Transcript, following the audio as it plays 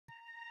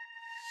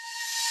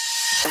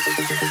To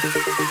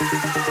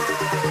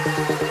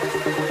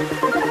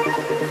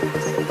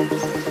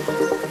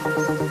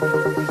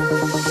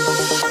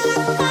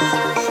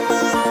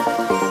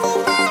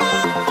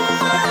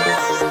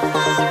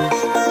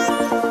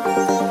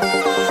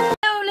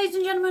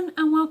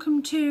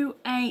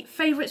a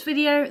favourites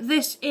video.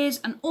 This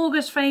is an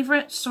August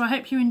favourites, so I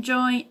hope you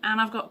enjoy,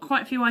 and I've got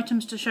quite a few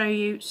items to show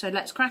you, so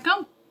let's crack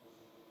on.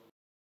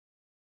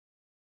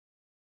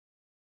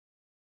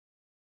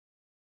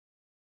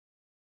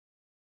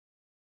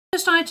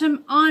 First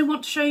item I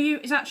want to show you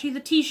is actually the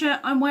t-shirt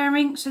I'm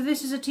wearing. So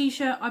this is a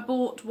t-shirt I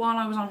bought while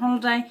I was on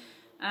holiday.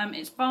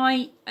 It's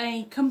by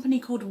a company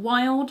called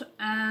Wild,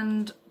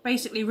 and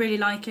basically really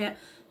like it.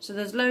 So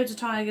there's loads of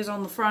tigers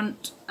on the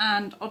front,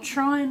 and I'll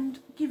try and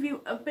give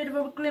you a bit of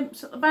a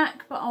glimpse at the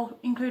back, but I'll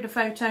include a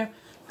photo.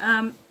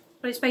 But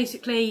it's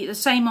basically the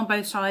same on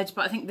both sides,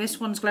 but I think this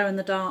one's glow in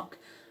the dark.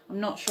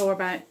 I'm not sure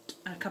about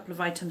a couple of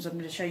items I'm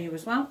going to show you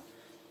as well.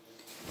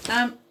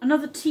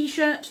 Another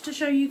t-shirt to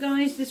show you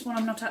guys, this one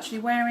I'm not actually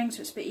wearing,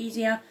 so it's a bit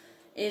easier,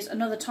 is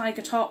another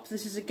tiger top.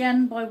 This is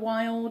again by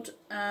Wild.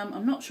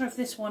 I'm not sure if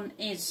this one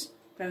is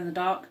glow in the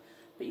dark,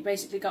 but you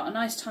basically got a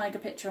nice tiger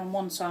picture on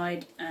one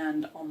side,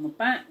 and on the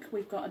back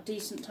we've got a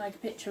decent tiger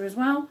picture as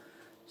well,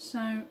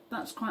 so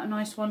that's quite a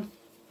nice one.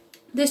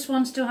 This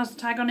one still has the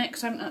tag on it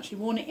because I haven't actually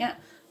worn it yet,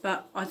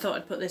 but I thought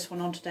I'd put this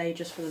one on today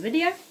just for the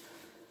video.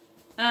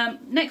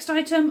 Next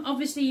item,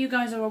 obviously you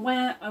guys are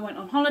aware I went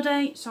on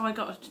holiday, so I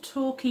got a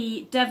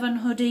Torquay Devon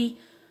hoodie,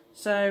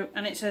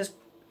 and it says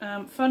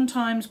fun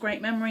times,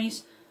 great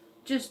memories.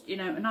 Just, you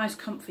know, a nice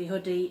comfy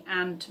hoodie,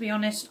 and to be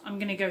honest, I'm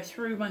going to go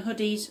through my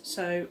hoodies,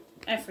 so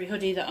every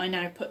hoodie that I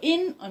now put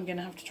in, I'm going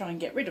to have to try and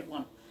get rid of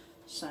one.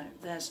 So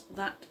there's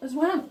that as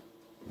well.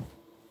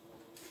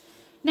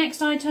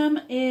 Next item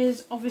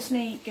is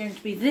obviously going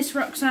to be this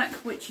rucksack,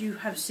 which you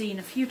have seen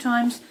a few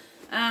times.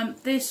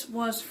 This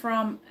was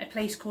from a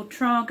place called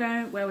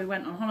Trago, where we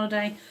went on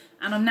holiday,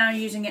 and I'm now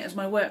using it as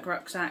my work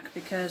rucksack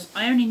because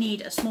I only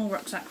need a small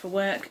rucksack for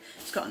work.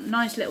 It's got a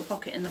nice little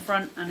pocket in the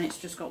front, and it's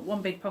just got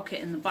one big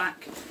pocket in the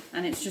back,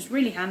 and it's just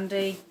really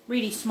handy,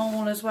 really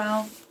small as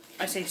well.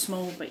 I say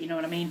small, but you know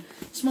what I mean.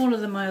 Smaller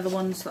than my other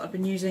ones that I've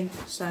been using,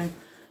 so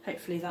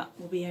hopefully that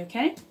will be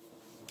okay.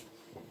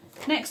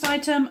 Next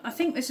item, I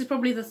think this is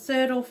probably the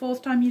third or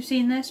fourth time you've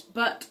seen this,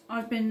 but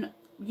I've been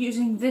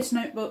using this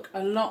notebook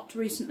a lot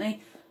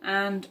recently,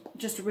 and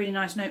just a really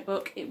nice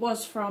notebook. It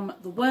was from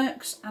The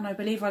Works, and I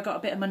believe I got a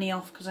bit of money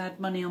off because I had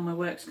money on my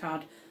Works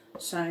card.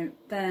 So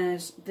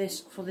there's this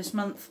for this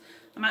month.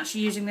 I'm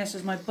actually using this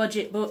as my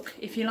budget book,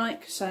 if you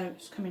like, so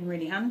it's come in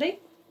really handy.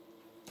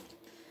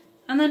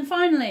 And then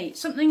finally,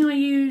 something I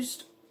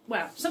used,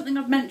 well, something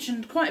I've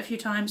mentioned quite a few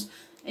times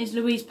is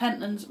Louise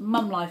Pentland's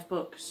Mum Life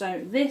book.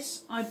 So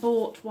this I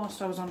bought whilst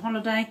I was on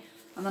holiday,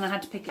 and then I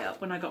had to pick it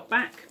up when I got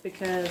back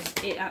because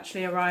it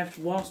actually arrived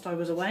whilst I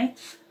was away.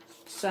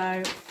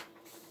 So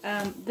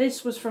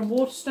this was from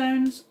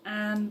Waterstones,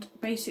 and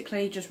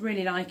basically just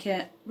really like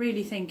it,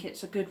 really think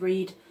it's a good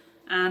read,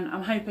 and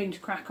I'm hoping to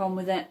crack on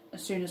with it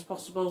as soon as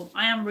possible.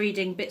 I am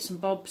reading bits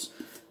and bobs,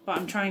 but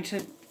I'm trying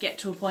to get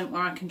to a point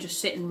where I can just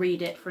sit and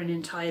read it for an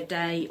entire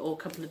day or a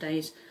couple of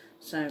days,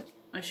 so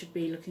I should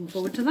be looking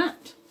forward to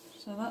that.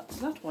 So that's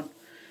that one.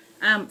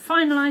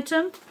 Final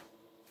item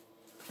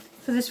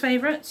for this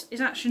favourites is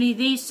actually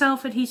these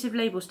self-adhesive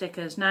label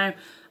stickers. Now,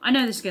 I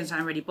know this is going to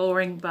sound really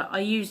boring, but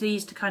I use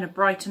these to kind of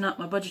brighten up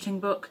my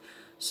budgeting book.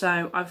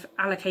 So I've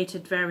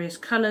allocated various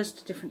colours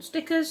to different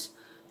stickers.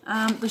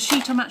 The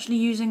sheet I'm actually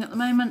using at the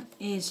moment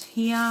is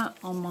here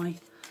on my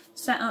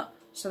setup.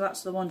 So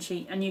that's the one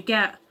sheet, and you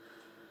get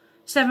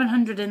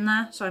 700 in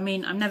there. So I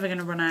mean, I'm never going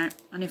to run out.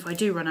 And if I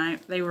do run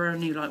out, they were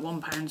only like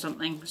 £1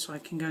 something, so I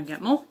can go and get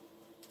more.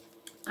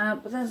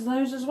 But there's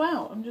those as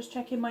well. I'm just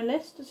checking my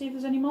list to see if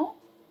there's any more.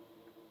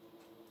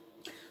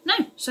 No,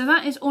 so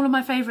that is all of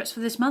my favourites for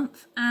this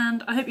month,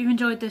 and I hope you've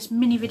enjoyed this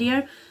mini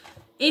video.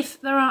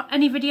 If there are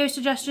any video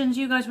suggestions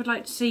you guys would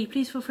like to see,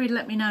 please feel free to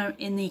let me know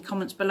in the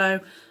comments below.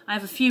 I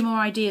have a few more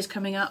ideas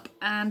coming up,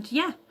 and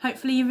yeah,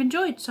 hopefully you've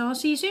enjoyed, so I'll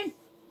see you soon.